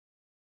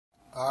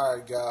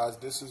Alright guys,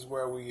 this is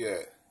where we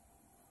at.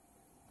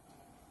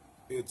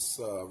 It's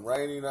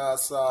raining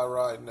outside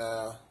right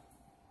now.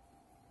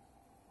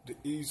 The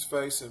east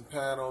facing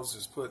panels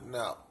is putting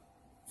out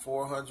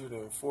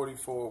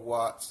 444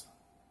 watts.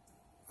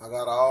 I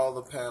got all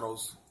the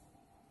panels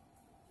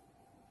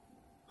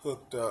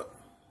hooked up,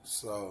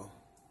 so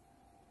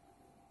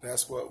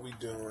that's what we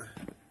doing.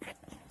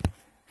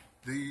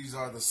 These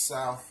are the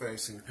south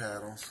facing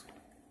panels.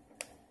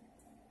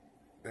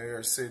 They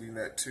are sitting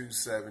at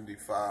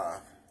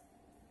 275.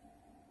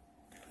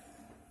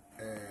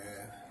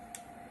 And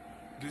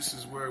this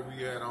is where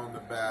we at on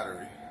the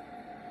battery.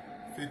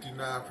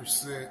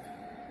 59%,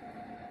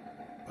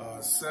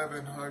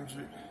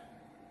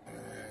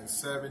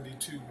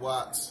 772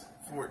 watts,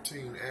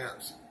 14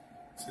 amps,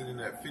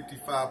 sitting at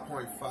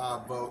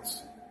 55.5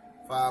 volts,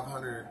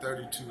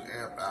 532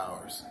 amp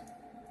hours.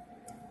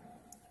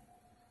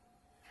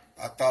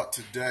 I thought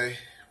today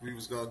we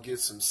was gonna get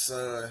some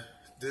sun.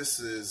 This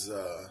is,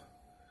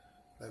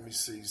 let me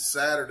see,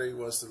 Saturday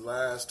was the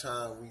last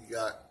time we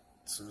got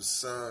some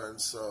sun,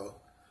 so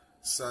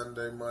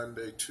Sunday,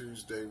 Monday,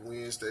 Tuesday,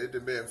 Wednesday. It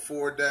had been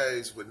 4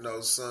 days with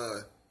no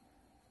sun.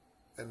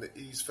 And the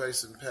east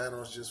facing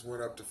panels just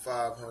went up to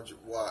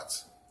 500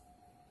 watts.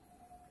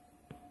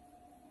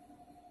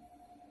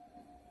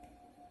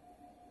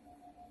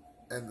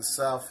 And the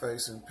south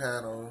facing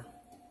panel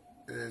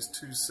is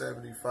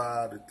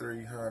 275 to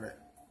 300.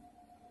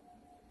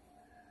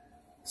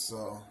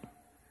 So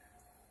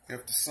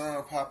if the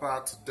sun pop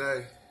out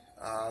today,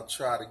 I'll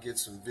try to get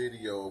some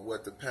video of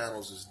what the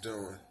panels is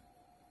doing.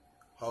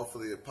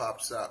 Hopefully it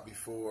pops out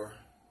before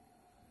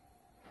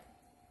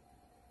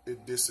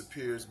it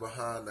disappears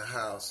behind the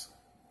house.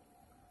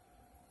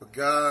 But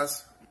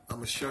guys, I'm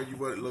going to show you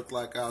what it looked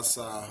like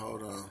outside.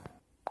 Hold on.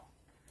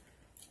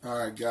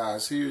 Alright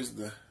guys, here's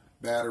the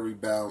battery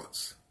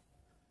balance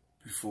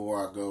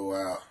before I go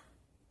out.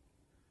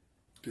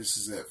 This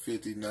is at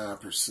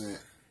 59%.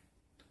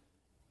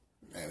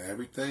 And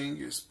everything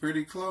is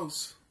pretty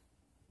close.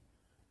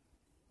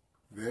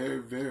 Very,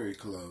 very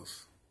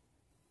close.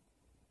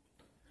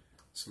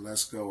 So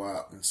let's go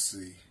out and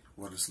see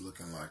what it's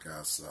looking like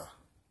outside.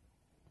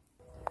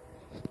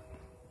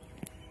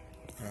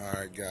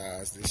 Alright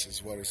guys, this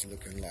is what it's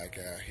looking like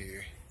out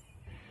here.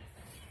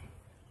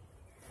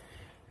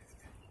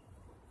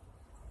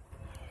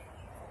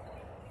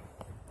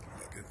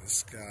 Look at the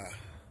sky.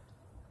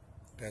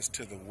 That's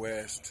to the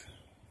west.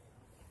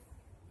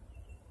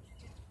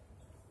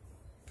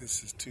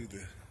 This is to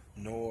the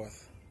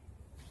north,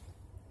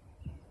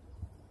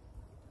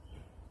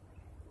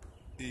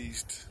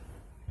 east,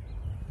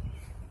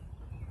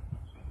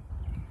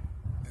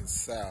 and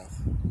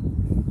south.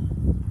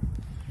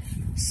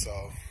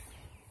 So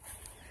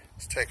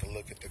let's take a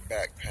look at the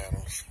back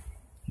panels.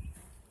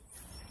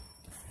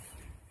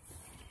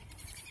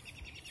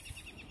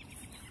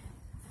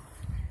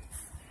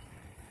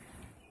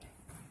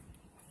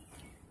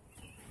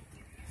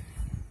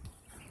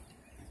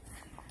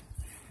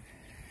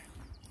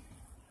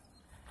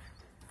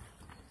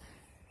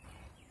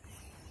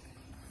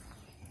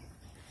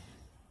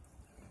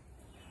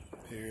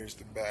 Here's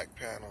the back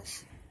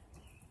panels.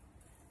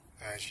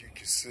 As you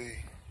can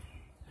see,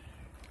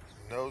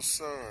 no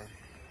sun.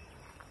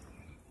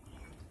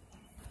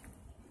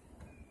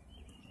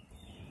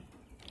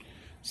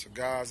 So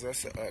guys,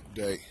 that's an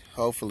update.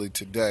 Hopefully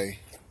today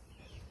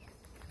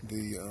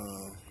the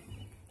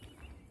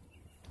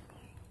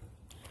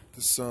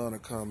sun will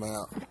come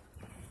out.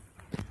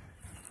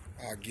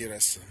 I'll get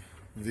us some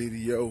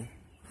video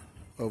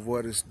of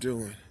what it's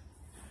doing.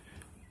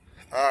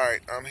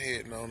 Alright, I'm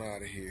heading on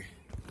out of here.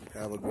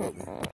 Have a good one.